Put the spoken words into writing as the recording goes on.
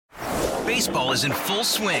Baseball is in full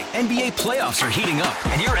swing. NBA playoffs are heating up,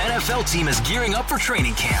 and your NFL team is gearing up for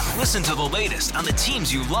training camp. Listen to the latest on the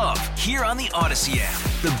teams you love here on the Odyssey app.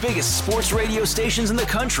 The biggest sports radio stations in the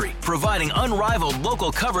country, providing unrivaled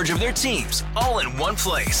local coverage of their teams, all in one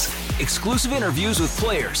place. Exclusive interviews with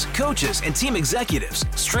players, coaches, and team executives,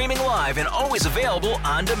 streaming live and always available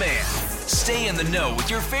on demand. Stay in the know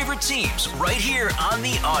with your favorite teams right here on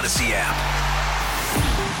the Odyssey app.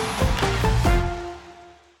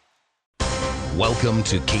 Welcome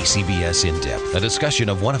to KCBS In Depth, a discussion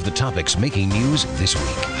of one of the topics making news this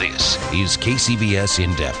week. This is KCBS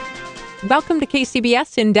In Depth. Welcome to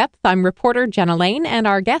KCBS In Depth. I'm reporter Jenna Lane, and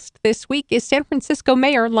our guest this week is San Francisco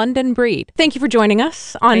Mayor London Breed. Thank you for joining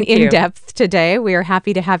us on In Depth today. We are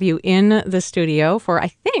happy to have you in the studio for, I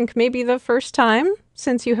think, maybe the first time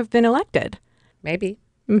since you have been elected. Maybe.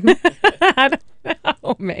 I don't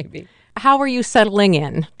know, maybe. How are you settling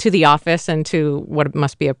in to the office and to what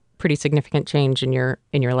must be a pretty significant change in your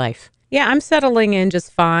life? Yeah, I'm settling in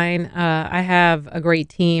just fine. I have a great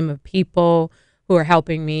team of people who are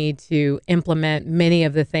helping me to implement many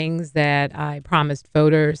of the things that I promised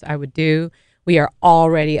voters I would do. We are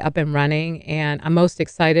already up and running, and I'm most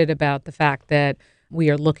excited about the fact that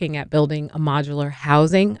we are looking at building a modular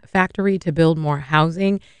housing factory to build more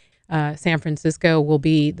housing. San Francisco will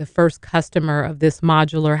be the first customer of this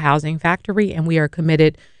modular housing factory, and we are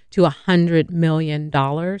committed to $100 million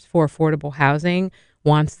for affordable housing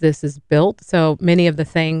once this is built. So many of the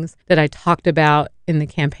things that I talked about in the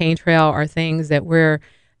campaign trail are things that we're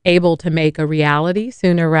able to make a reality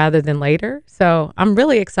sooner rather than later. So I'm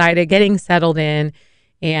really excited getting settled in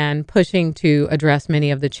and pushing to address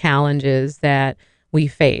many of the challenges that we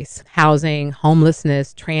face: housing,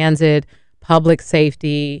 homelessness, transit, public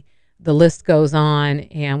safety. The list goes on,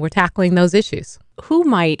 and we're tackling those issues. Who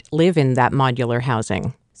might live in that modular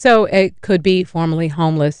housing? So it could be formerly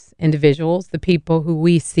homeless individuals, the people who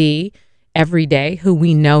we see every day, who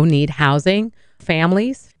we know need housing,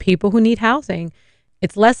 families, people who need housing.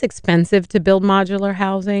 It's less expensive to build modular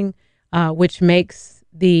housing, which makes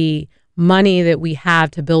the money that we have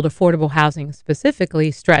to build affordable housing specifically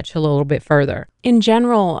stretch a little bit further. In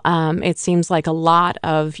general, it seems like a lot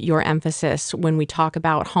of your emphasis when we talk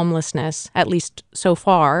about homelessness, at least so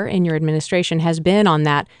far in your administration, has been on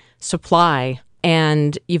that supply.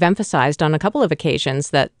 And you've emphasized on a couple of occasions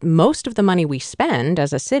that most of the money we spend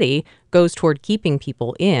as a city goes toward keeping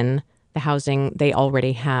people in the housing they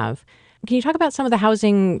already have. Can you talk about some of the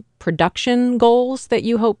housing production goals that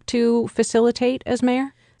you hope to facilitate as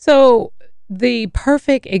mayor? So the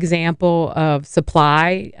perfect example of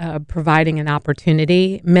supply providing an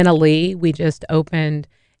opportunity, Mentally, we just opened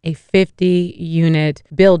a 50-unit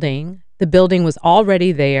building. The building was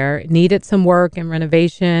already there, needed some work and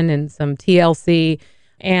renovation and some TLC,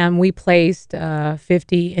 and we placed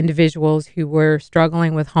 50 individuals who were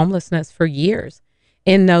struggling with homelessness for years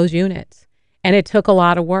in those units. And it took a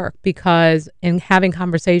lot of work because in having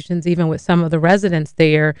conversations even with some of the residents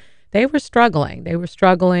there, they were struggling. They were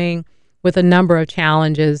struggling with a number of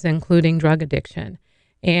challenges, including drug addiction.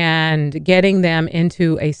 And getting them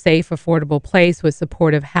into a safe, affordable place with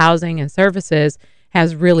supportive housing and services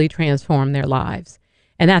has really transformed their lives.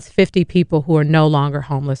 And that's 50 people who are no longer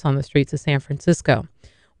homeless on the streets of San Francisco.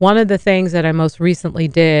 One of the things that I most recently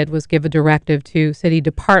did was give a directive to city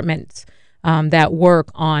departments that work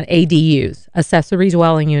on ADUs, accessory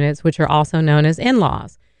dwelling units, which are also known as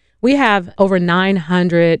in-laws. We have over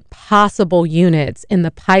 900 possible units in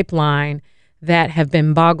the pipeline that have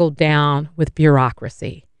been boggled down with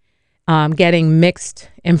bureaucracy, getting mixed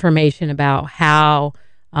information about how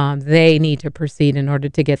they need to proceed in order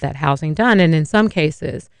to get that housing done. And in some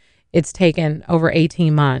cases, it's taken over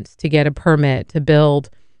 18 months to get a permit to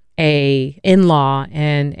build a in-law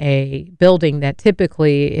in a building that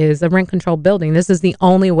typically is a rent-controlled building. This is the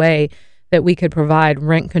only way that we could provide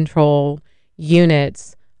rent-controlled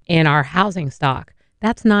units in our housing stock.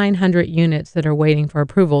 That's 900 units that are waiting for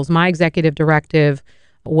approvals. My executive directive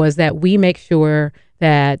was that we make sure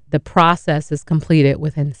that the process is completed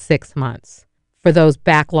within 6 months for those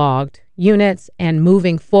backlogged units, and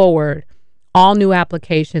moving forward, all new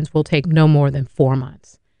applications will take no more than 4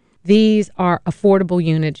 months. These are affordable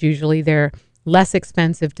units. Usually they're less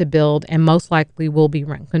expensive to build and most likely will be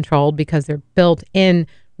rent controlled because they're built in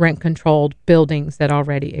rent controlled buildings that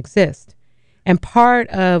already exist. And part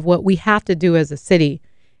of what we have to do as a city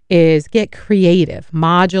is get creative,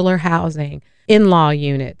 modular housing, in-law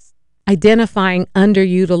units, identifying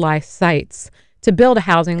underutilized sites to build a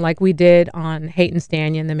housing like we did on Hayton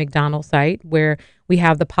Stanyan, the McDonald site, where we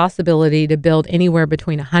have the possibility to build anywhere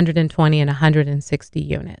between 120 and 160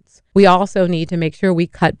 units. We also need to make sure we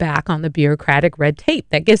cut back on the bureaucratic red tape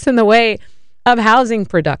that gets in the way of housing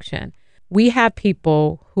production. We have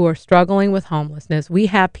people who are struggling with homelessness. We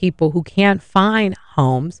have people who can't find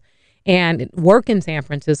homes and work in San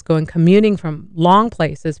Francisco and commuting from long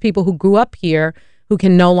places, people who grew up here who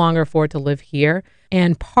can no longer afford to live here.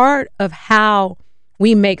 And part of how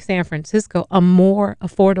we make San Francisco a more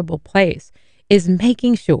affordable place is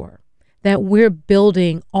making sure that we're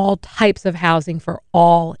building all types of housing for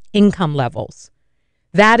all income levels.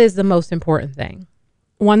 That is the most important thing.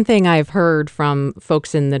 One thing I've heard from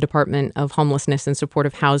folks in the Department of Homelessness and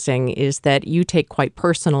Supportive Housing is that you take quite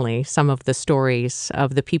personally some of the stories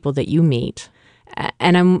of the people that you meet.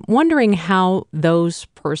 And I'm wondering how those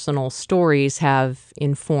personal stories have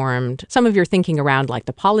informed some of your thinking around like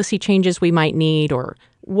the policy changes we might need, or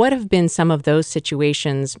what have been some of those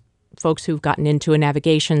situations, folks who've gotten into a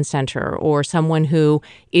navigation center or someone who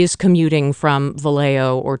is commuting from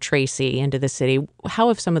Vallejo or Tracy into the city. How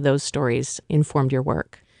have some of those stories informed your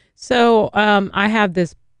work? So I have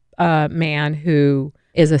this man who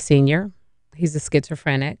is a senior. He's a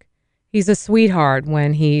schizophrenic. He's a sweetheart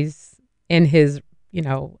when he's in his,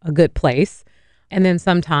 a good place. And then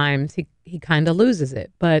sometimes he kind of loses it.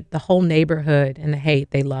 But the whole neighborhood and the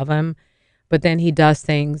hate, they love him. But then he does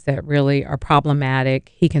things that really are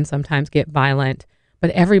problematic. He can sometimes get violent, but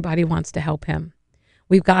everybody wants to help him.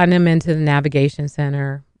 We've gotten him into the navigation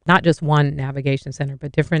center, not just one navigation center,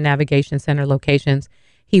 but different navigation center locations.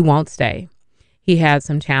 He won't stay. He had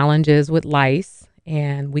some challenges with lice,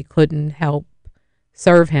 and we couldn't help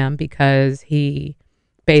serve him because he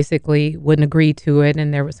basically wouldn't agree to it,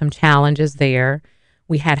 and there were some challenges there.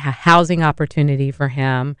 We had a housing opportunity for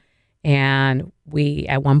him, and we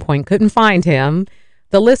at one point couldn't find him.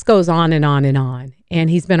 The list goes on and on and on, and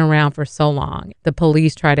he's been around for so long. The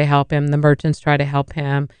police try to help him. The merchants try to help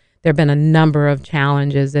him. There have been a number of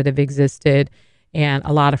challenges that have existed and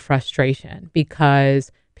a lot of frustration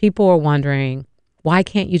because people are wondering, why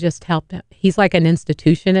can't you just help him? He's like an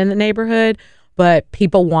institution in the neighborhood, but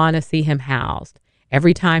people want to see him housed.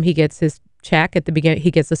 Every time he gets his check at the beginning,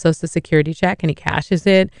 he gets a Social Security check and he cashes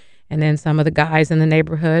it. And then some of the guys in the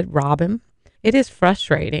neighborhood rob him. It is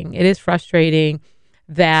frustrating. It is frustrating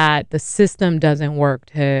that the system doesn't work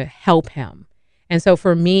to help him. And so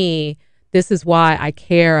for me, this is why I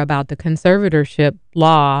care about the conservatorship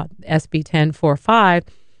law, SB 1045,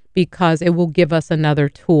 because it will give us another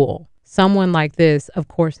tool. Someone like this, of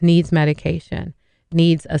course, needs medication,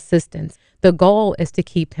 needs assistance. The goal is to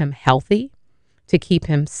keep him healthy, to keep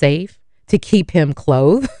him safe, to keep him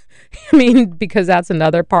clothed. Because that's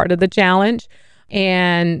another part of the challenge.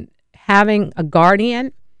 And having a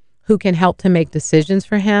guardian who can help to make decisions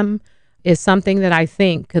for him is something that I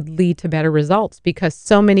think could lead to better results because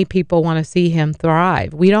so many people want to see him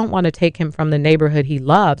thrive. We don't want to take him from the neighborhood he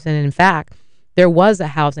loves. And in fact, there was a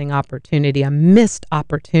housing opportunity, a missed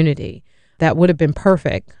opportunity that would have been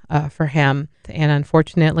perfect for him. And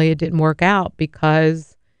unfortunately, it didn't work out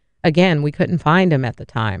because, again, we couldn't find him at the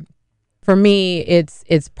time. For me, it's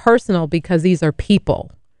personal because these are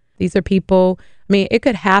people. These are people. It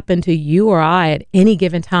could happen to you or I at any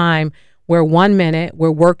given time where 1 minute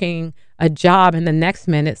we're working a job and the next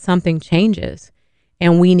minute something changes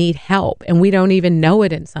and we need help and we don't even know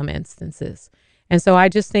it in some instances. And so I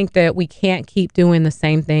just think that we can't keep doing the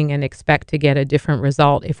same thing and expect to get a different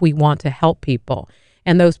result if we want to help people.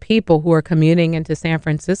 And those people who are commuting into San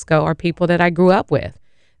Francisco are people that I grew up with.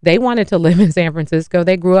 They wanted to live in San Francisco.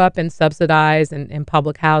 They grew up in subsidized and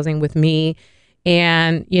public housing with me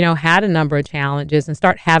and, had a number of challenges and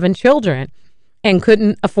start having children and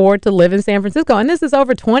couldn't afford to live in San Francisco. And this is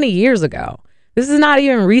over 20 years ago. This is not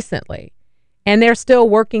even recently. And they're still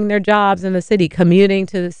working their jobs in the city, commuting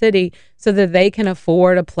to the city so that they can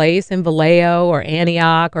afford a place in Vallejo or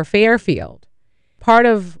Antioch or Fairfield. Part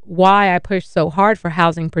of why I push so hard for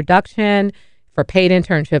housing production, for paid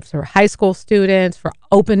internships for high school students, for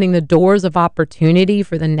opening the doors of opportunity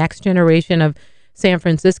for the next generation of San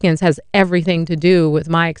Franciscans has everything to do with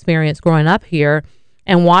my experience growing up here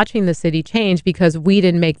and watching the city change because we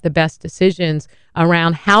didn't make the best decisions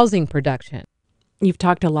around housing production. You've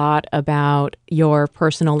talked a lot about your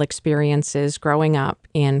personal experiences growing up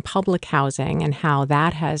in public housing and how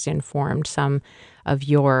that has informed some of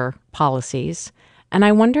your policies. And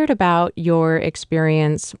I wondered about your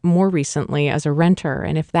experience more recently as a renter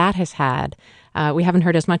and if that has had, we haven't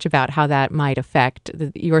heard as much about how that might affect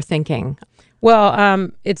your thinking.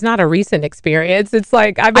 Well, it's not a recent experience. It's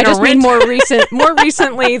like I've been more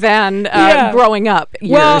recently than growing up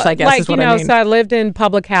years, well, I guess like, is what I mean. So I lived in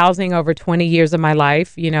public housing over 20 years of my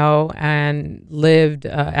life, and lived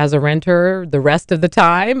as a renter the rest of the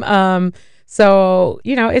time. So,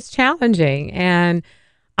 it's challenging. And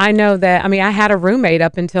I know that, I had a roommate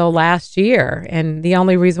up until last year. And the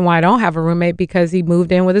only reason why I don't have a roommate because he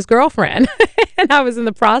moved in with his girlfriend. And I was in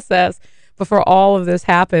the process before all of this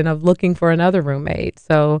happened of looking for another roommate.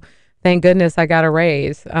 So thank goodness I got a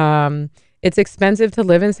raise. It's expensive to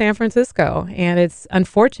live in San Francisco, and it's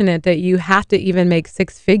unfortunate that you have to even make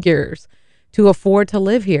six figures to afford to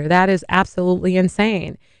live here. That is absolutely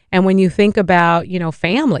insane. And when you think about,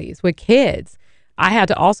 families with kids, I had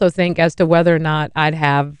to also think as to whether or not I'd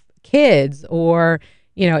have kids or,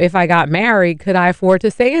 if I got married, could I afford to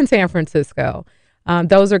stay in San Francisco?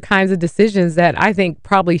 Those are kinds of decisions that I think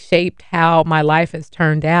probably shaped how my life has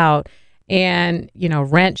turned out. And,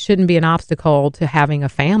 rent shouldn't be an obstacle to having a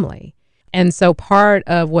family. And so part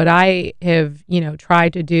of what I have,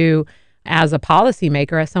 tried to do as a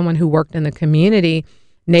policymaker, as someone who worked in the community,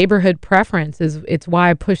 neighborhood preference it's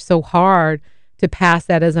why I push so hard to pass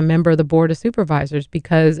that as a member of the Board of Supervisors,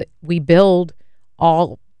 because we build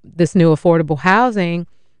all this new affordable housing.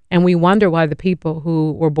 And we wonder why the people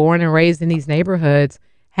who were born and raised in these neighborhoods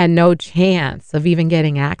had no chance of even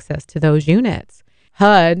getting access to those units.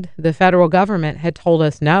 HUD, the federal government, had told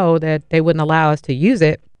us no, that they wouldn't allow us to use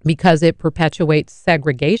it because it perpetuates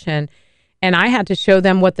segregation. And I had to show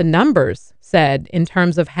them what the numbers said in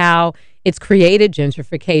terms of how it's created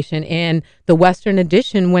gentrification in the Western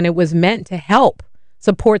Addition when it was meant to help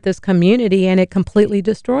support this community, and it completely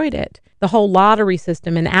destroyed it. The whole lottery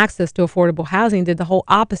system and access to affordable housing did the whole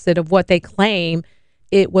opposite of what they claim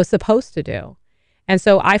it was supposed to do. And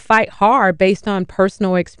so I fight hard based on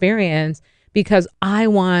personal experience because I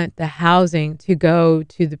want the housing to go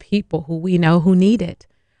to the people who we know who need it.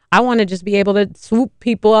 I want to just be able to swoop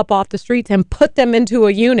people up off the streets and put them into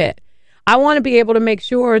a unit. I want to be able to make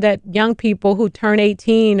sure that young people who turn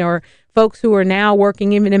 18 or folks who are now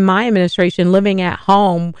working even in my administration, living at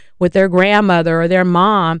home with their grandmother or their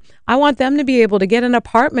mom, I want them to be able to get an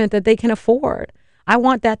apartment that they can afford. I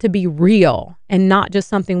want that to be real and not just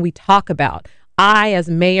something we talk about. I, as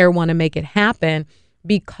mayor, want to make it happen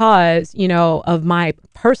because, of my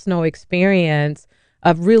personal experience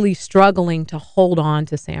of really struggling to hold on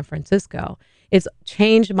to San Francisco. It's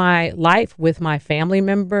changed my life with my family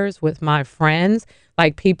members, with my friends,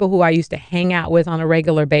 like people who I used to hang out with on a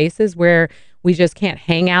regular basis where we just can't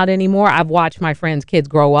hang out anymore. I've watched my friends' kids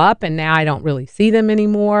grow up and now I don't really see them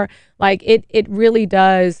anymore. Like it really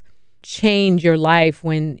does change your life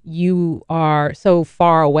when you are so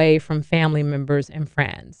far away from family members and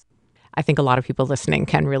friends. I think a lot of people listening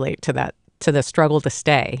can relate to that, to the struggle to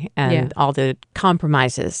stay and all the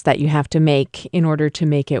compromises that you have to make in order to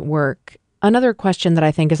make it work. Another question that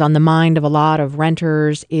I think is on the mind of a lot of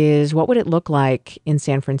renters is what would it look like in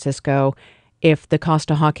San Francisco if the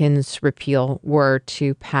Costa-Hawkins repeal were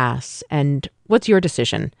to pass? And what's your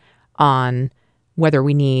decision on whether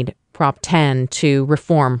we need Prop 10 to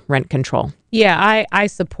reform rent control? Yeah, I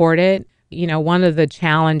support it. One of the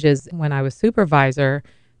challenges when I was supervisor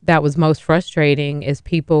that was most frustrating is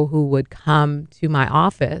people who would come to my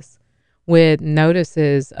office with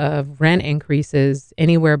notices of rent increases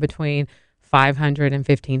anywhere between $500 and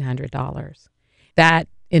 $1,500. That,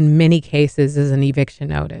 in many cases, is an eviction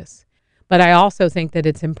notice. But I also think that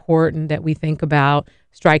it's important that we think about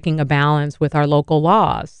striking a balance with our local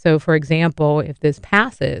laws. So, for example, if this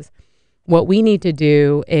passes, what we need to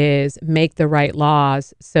do is make the right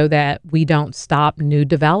laws so that we don't stop new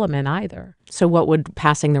development either. So what would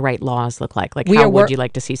passing the right laws look like? How would you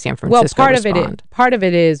like to see San Francisco respond? Part of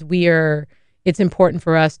it is it's important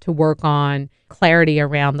for us to work on clarity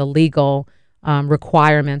around the legal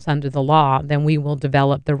requirements under the law. Then we will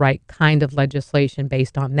develop the right kind of legislation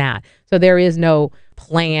based on that. So there is no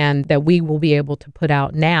plan that we will be able to put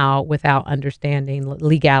out now without understanding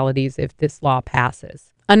legalities if this law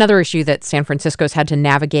passes. Another issue that San Francisco's had to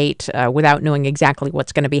navigate without knowing exactly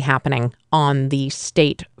what's going to be happening on the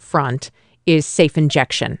state front is safe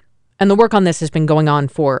injection. And the work on this has been going on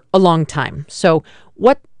for a long time. So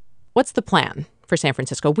what's the plan for San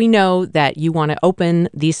Francisco? We know that you want to open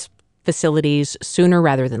these facilities sooner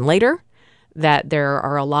rather than later, that there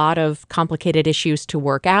are a lot of complicated issues to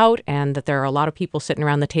work out, and that there are a lot of people sitting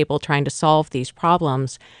around the table trying to solve these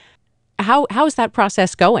problems. How is that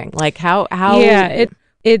process going? How? Yeah,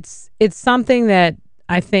 it's something that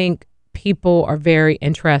I think people are very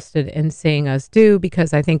interested in seeing us do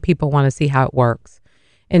because I think people want to see how it works.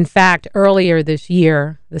 In fact, earlier this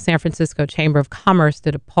year, the San Francisco Chamber of Commerce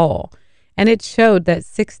did a poll, And it showed that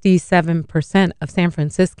 67% of San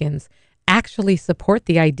Franciscans actually support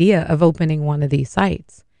the idea of opening one of these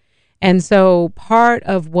sites. And so part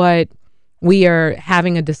of what we are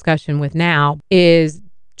having a discussion with now is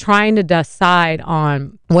trying to decide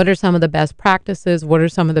on what are some of the best practices, what are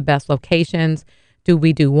some of the best locations, do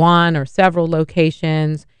we do one or several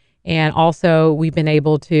locations? And also we've been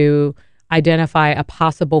able to identify a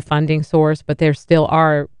possible funding source, but there still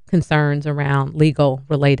are concerns around legal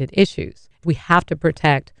related issues. We have to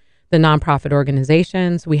protect the nonprofit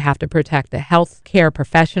organizations. We have to protect the healthcare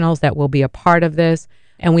professionals that will be a part of this.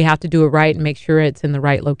 And we have to do it right and make sure it's in the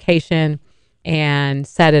right location and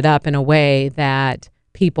set it up in a way that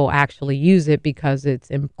people actually use it because it's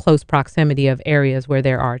in close proximity of areas where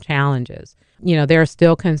there are challenges. You know, there are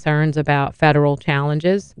still concerns about federal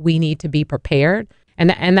challenges. We need to be prepared.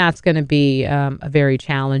 And that's going to be a very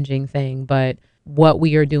challenging thing. But what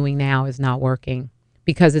we are doing now is not working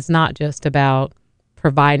because it's not just about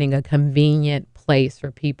providing a convenient place for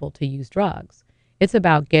people to use drugs. It's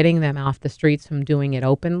about getting them off the streets from doing it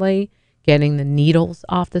openly, getting the needles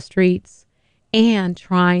off the streets, and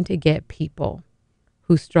trying to get people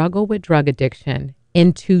who struggle with drug addiction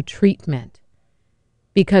into treatment.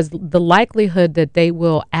 Because the likelihood that they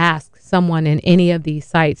will ask someone in any of these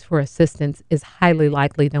sites for assistance is highly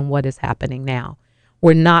likely than what is happening now.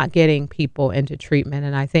 We're not getting people into treatment.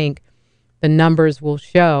 And I think the numbers will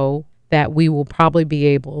show that we will probably be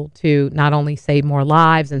able to not only save more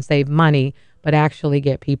lives and save money, but actually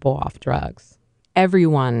get people off drugs.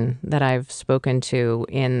 Everyone that I've spoken to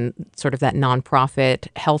in sort of that nonprofit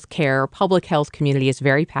healthcare, public health community is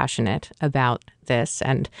very passionate about this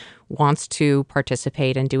and wants to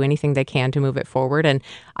participate and do anything they can to move it forward. And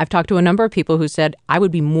I've talked to a number of people who said, I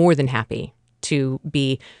would be more than happy to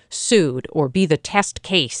be sued or be the test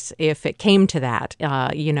case if it came to that.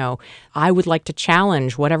 I would like to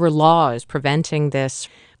challenge whatever law is preventing this.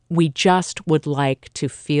 We just would like to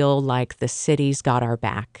feel like the city's got our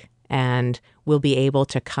back and will be able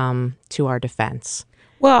to come to our defense.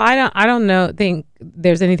 Well, I don't think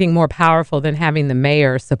there's anything more powerful than having the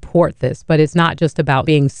mayor support this, but it's not just about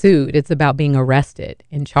being sued. It's about being arrested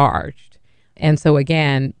and charged. And so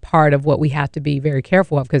again, part of what we have to be very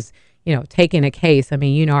careful of, because, taking a case,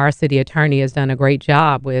 our city attorney has done a great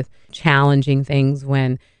job with challenging things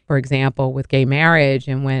when, for example, with gay marriage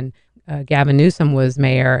and when Gavin Newsom was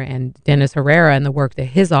mayor and Dennis Herrera and the work that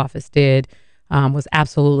his office did was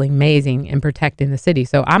absolutely amazing in protecting the city.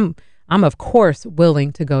 So I'm of course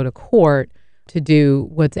willing to go to court to do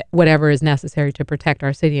whatever is necessary to protect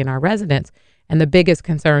our city and our residents. And the biggest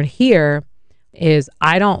concern here is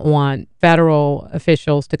I don't want federal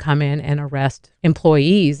officials to come in and arrest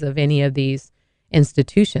employees of any of these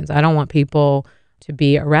institutions. I don't want people to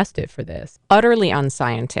be arrested for this. Utterly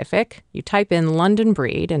unscientific. You type in London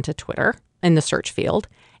Breed into Twitter in the search field,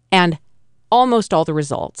 and almost all the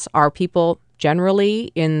results are people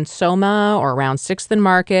generally in SoMa or around 6th and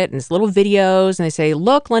Market, and it's little videos, and they say,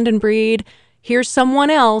 look, London Breed, here's someone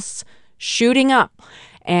else shooting up.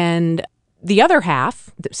 And the other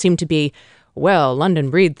half seem to be, well, London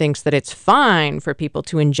Breed thinks that it's fine for people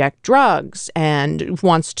to inject drugs and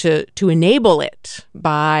wants to enable it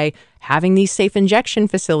by having these safe injection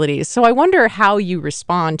facilities. So I wonder how you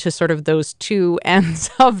respond to sort of those two ends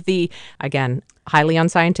of the, again, highly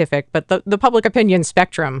unscientific, but the public opinion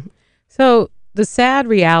spectrum. So the sad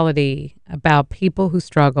reality about people who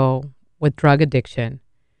struggle with drug addiction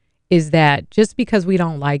is that just because we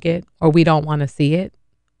don't like it or we don't want to see it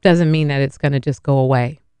doesn't mean that it's going to just go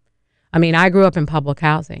away. I grew up in public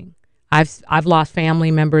housing. I've lost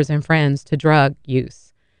family members and friends to drug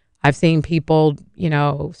use. I've seen people,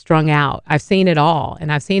 strung out. I've seen it all,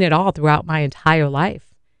 and I've seen it all throughout my entire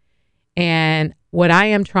life. And what I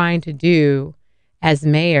am trying to do as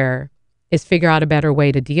mayor is figure out a better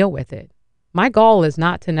way to deal with it. My goal is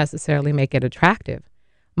not to necessarily make it attractive.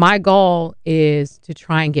 My goal is to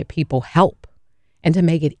try and get people help and to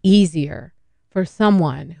make it easier for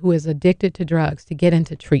someone who is addicted to drugs to get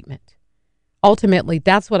into treatment. Ultimately,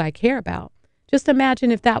 that's what I care about. Just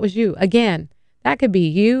imagine if that was you. Again, that could be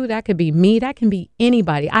you, that could be me, that can be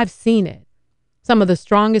anybody. I've seen it. Some of the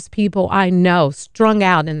strongest people I know strung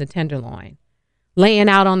out in the Tenderloin, laying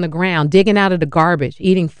out on the ground, digging out of the garbage,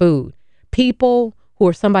 eating food. People who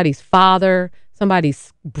are somebody's father,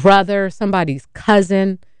 somebody's brother, somebody's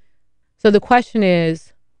cousin. So the question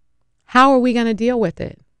is, how are we going to deal with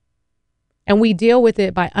it? And we deal with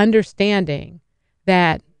it by understanding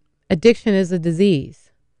that addiction is a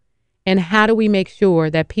disease. And how do we make sure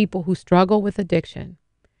that people who struggle with addiction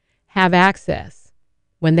have access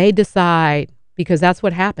when they decide, because that's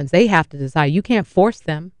what happens. They have to decide. You can't force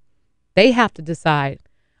them. They have to decide,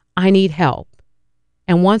 I need help.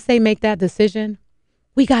 And once they make that decision,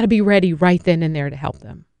 we got to be ready right then and there to help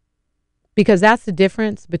them. Because that's the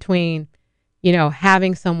difference between,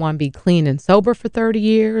 having someone be clean and sober for 30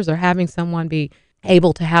 years or having someone be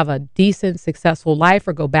able to have a decent, successful life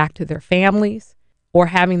or go back to their families, or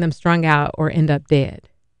having them strung out or end up dead.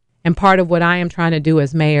 And part of what I am trying to do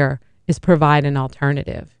as mayor is provide an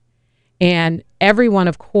alternative. And everyone,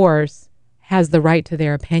 of course, has the right to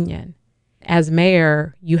their opinion. As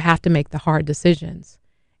mayor, you have to make the hard decisions,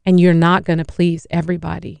 and you're not going to please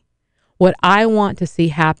everybody. What I want to see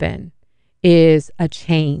happen is a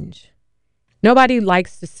change. Nobody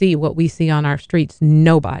likes to see what we see on our streets.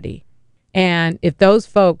 Nobody. And if those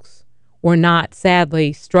folks were not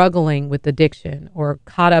sadly struggling with addiction or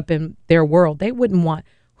caught up in their world,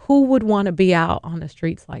 who would want to be out on the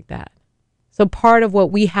streets like that? So part of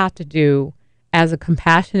what we have to do as a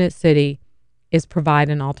compassionate city is provide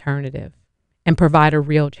an alternative and provide a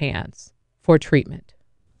real chance for treatment.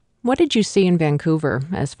 What did you see in Vancouver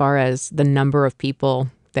as far as the number of people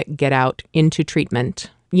that get out into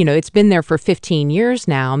treatment? It's been there for 15 years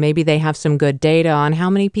now. Maybe they have some good data on how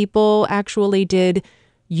many people actually did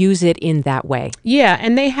use it in that way. Yeah,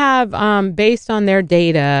 and they have, based on their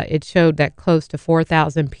data, it showed that close to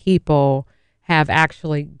 4,000 people have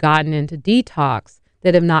actually gotten into detox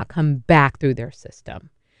that have not come back through their system.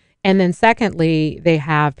 And then secondly, they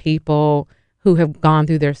have people who have gone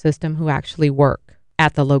through their system who actually work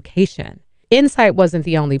at the location. Insight wasn't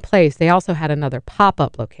the only place. They also had another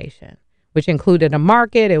pop-up location, which included a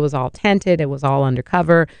market. It was all tented. It was all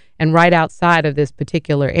undercover. And right outside of this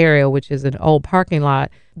particular area, which is an old parking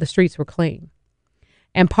lot, the streets were clean.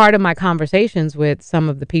 And part of my conversations with some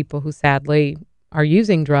of the people who sadly are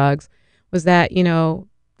using drugs was that,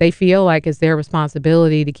 they feel like it's their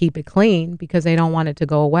responsibility to keep it clean because they don't want it to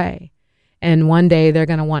go away. And one day they're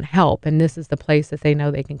going to want help. And this is the place that they know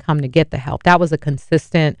they can come to get the help. That was a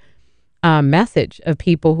consistent message of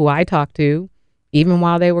people who I talked to, even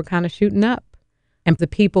while they were kind of shooting up. And the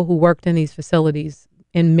people who worked in these facilities,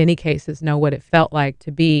 in many cases, know what it felt like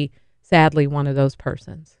to be, sadly, one of those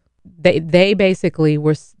persons. They basically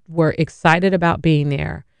were excited about being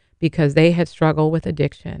there because they had struggled with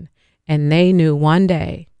addiction. And they knew one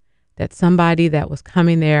day that somebody that was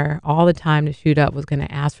coming there all the time to shoot up was going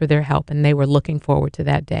to ask for their help. And they were looking forward to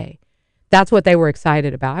that day. That's what they were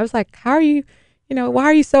excited about. I was like, how are you, why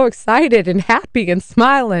are you so excited and happy and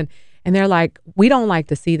smiling? And they're like, we don't like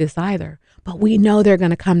to see this either, but we know they're going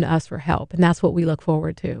to come to us for help. And that's what we look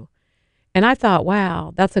forward to. And I thought,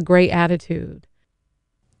 wow, that's a great attitude.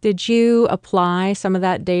 Did you apply some of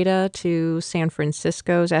that data to San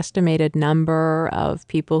Francisco's estimated number of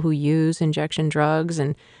people who use injection drugs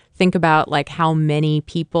and think about like how many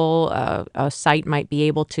people a site might be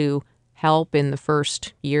able to help in the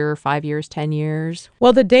first year, 5 years, 10 years?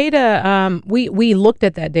 Well, the data, we looked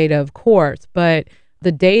at that data, of course, but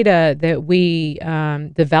the data that we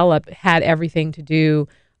developed had everything to do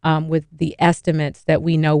with the estimates that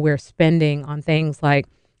we know we're spending on things like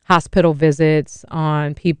hospital visits,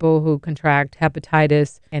 on people who contract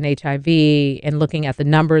hepatitis and HIV, and looking at the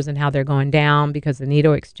numbers and how they're going down because of the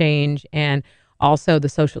needle exchange, and also the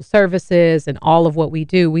social services and all of what we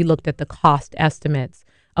do. We looked at the cost estimates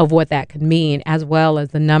of what that could mean, as well as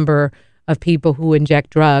the number of people who inject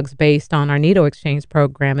drugs based on our needle exchange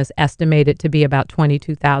program is estimated to be about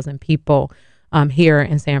 22,000 people here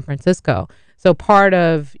in San Francisco. So part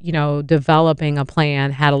of, developing a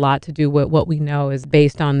plan had a lot to do with what we know is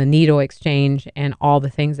based on the needle exchange and all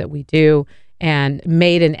the things that we do, and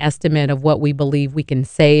made an estimate of what we believe we can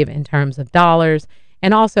save in terms of dollars,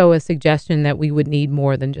 and also a suggestion that we would need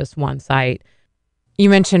more than just one site. You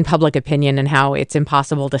mentioned public opinion and how it's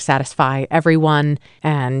impossible to satisfy everyone,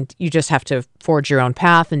 and you just have to forge your own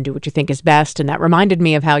path and do what you think is best. And that reminded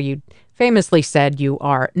me of how you famously said you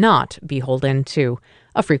are not beholden to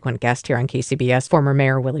a frequent guest here on KCBS, former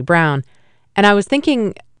Mayor Willie Brown. And I was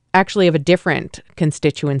thinking actually of a different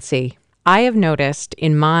constituency. I have noticed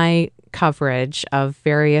in my coverage of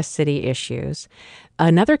various city issues,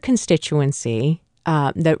 another constituency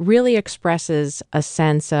that really expresses a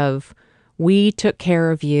sense of, we took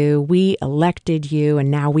care of you, we elected you,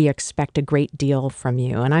 and now we expect a great deal from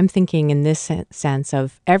you. And I'm thinking in this sense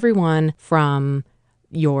of everyone from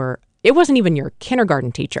it wasn't even your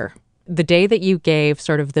kindergarten teacher. The day that you gave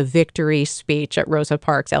sort of the victory speech at Rosa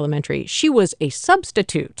Parks Elementary, she was a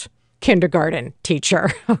substitute kindergarten teacher,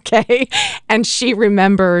 okay? And she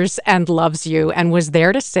remembers and loves you and was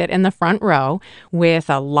there to sit in the front row with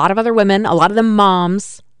a lot of other women, a lot of them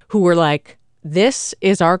moms, who were like, this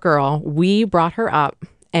is our girl. We brought her up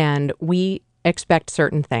and we expect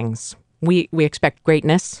certain things. We expect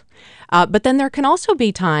greatness. But then there can also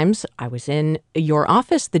be times, I was in your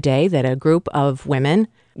office the day that a group of women,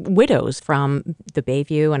 widows from the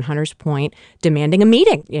Bayview and Hunters Point, demanding a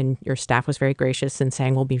meeting. And your staff was very gracious in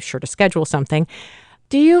saying, we'll be sure to schedule something.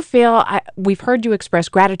 Do you feel, we've heard you express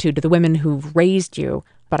gratitude to the women who've raised you,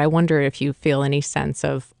 but I wonder if you feel any sense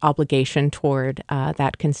of obligation toward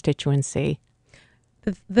that constituency.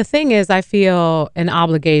 The thing is, I feel an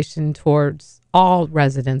obligation towards all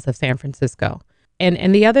residents of San Francisco.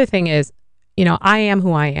 And the other thing is, I am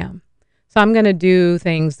who I am. So I'm going to do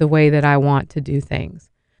things the way that I want to do things.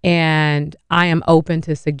 And I am open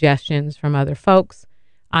to suggestions from other folks.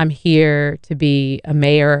 I'm here to be a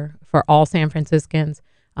mayor for all San Franciscans.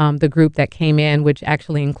 The group that came in, which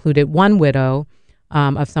actually included one widow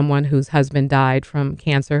of someone whose husband died from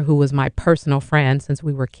cancer, who was my personal friend since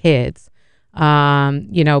we were kids.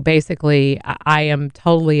 Basically, I am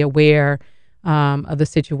totally aware of the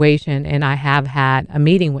situation, and I have had a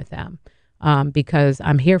meeting with them because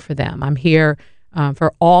I'm here for them. I'm here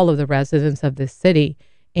for all of the residents of this city,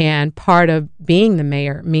 and part of being the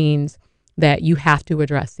mayor means that you have to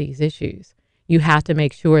address these issues. You have to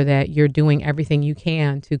make sure that you're doing everything you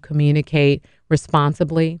can to communicate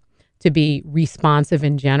responsibly, to be responsive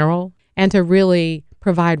in general, and to really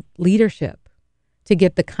provide leadership to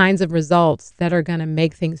get the kinds of results that are going to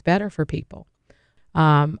make things better for people.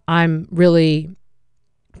 I'm really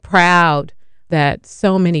proud that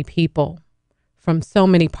so many people from so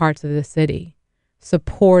many parts of the city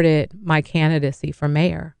supported my candidacy for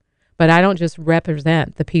mayor. But I don't just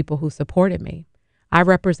represent the people who supported me. I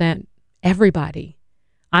represent everybody.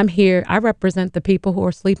 I'm here. I represent the people who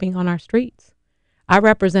are sleeping on our streets. I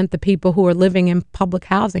represent the people who are living in public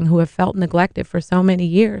housing who have felt neglected for so many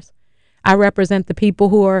years. I represent the people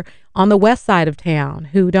who are on the west side of town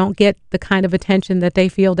who don't get the kind of attention that they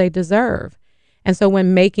feel they deserve. And so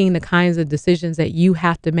when making the kinds of decisions that you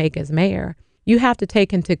have to make as mayor, you have to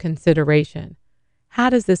take into consideration,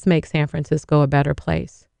 how does this make San Francisco a better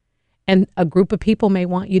place? And a group of people may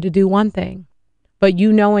want you to do one thing, but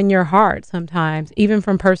you know in your heart sometimes, even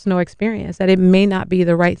from personal experience, that it may not be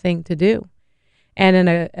the right thing to do. And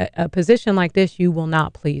in a position like this, you will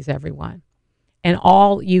not please everyone. And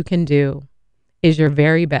all you can do is your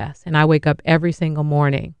very best. And I wake up every single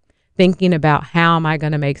morning thinking about, how am I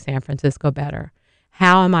going to make San Francisco better?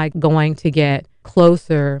 How am I going to get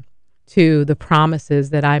closer to the promises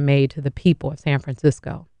that I made to the people of San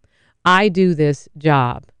Francisco? I do this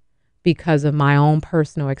job because of my own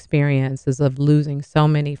personal experiences of losing so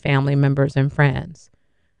many family members and friends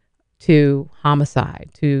to homicide,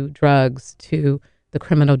 to drugs, to the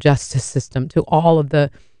criminal justice system, to all of the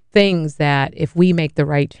things that if we make the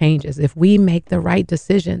right changes, if we make the right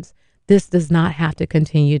decisions, this does not have to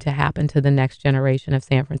continue to happen to the next generation of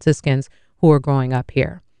San Franciscans who are growing up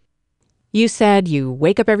here. You said you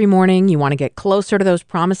wake up every morning, you want to get closer to those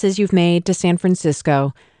promises you've made to San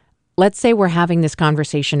Francisco. Let's say we're having this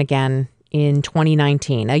conversation again in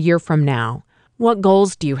 2019, a year from now. What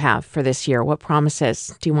goals do you have for this year? What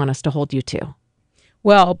promises do you want us to hold you to?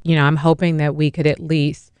 Well, I'm hoping that we could at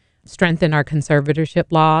least strengthen our conservatorship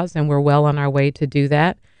laws, and we're well on our way to do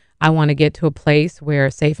that. I want to get to a place where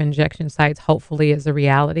safe injection sites hopefully is a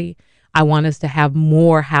reality. I want us to have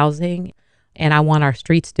more housing, and I want our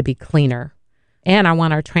streets to be cleaner, and I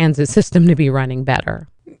want our transit system to be running better.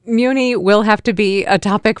 Muni will have to be a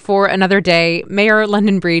topic for another day. Mayor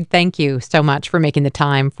London Breed, thank you so much for making the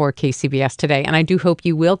time for KCBS today, and I do hope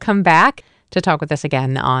you will come back to talk with us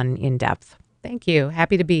again on In Depth. Thank you.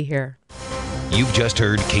 Happy to be here. You've just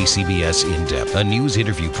heard KCBS In Depth, a news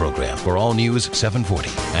interview program for All News 740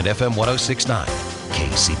 and FM 106.9,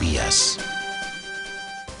 KCBS.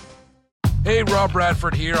 Hey, Rob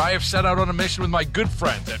Bradford here. I have set out on a mission with my good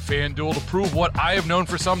friends at FanDuel to prove what I have known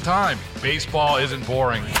for some time. Baseball isn't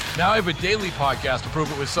boring. Now I have a daily podcast to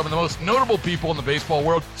prove it with some of the most notable people in the baseball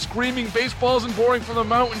world, screaming baseball isn't boring from the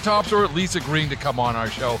mountaintops, or at least agreeing to come on our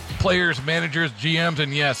show. Players, managers, GMs,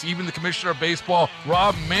 and yes, even the commissioner of baseball,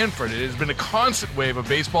 Rob Manfred. It has been a constant wave of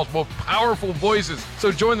baseball's most powerful voices.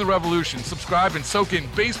 So join the revolution. Subscribe and soak in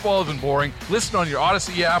Baseball Isn't Boring. Listen on your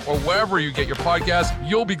Odyssey app or wherever you get your podcasts.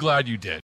 You'll be glad you did.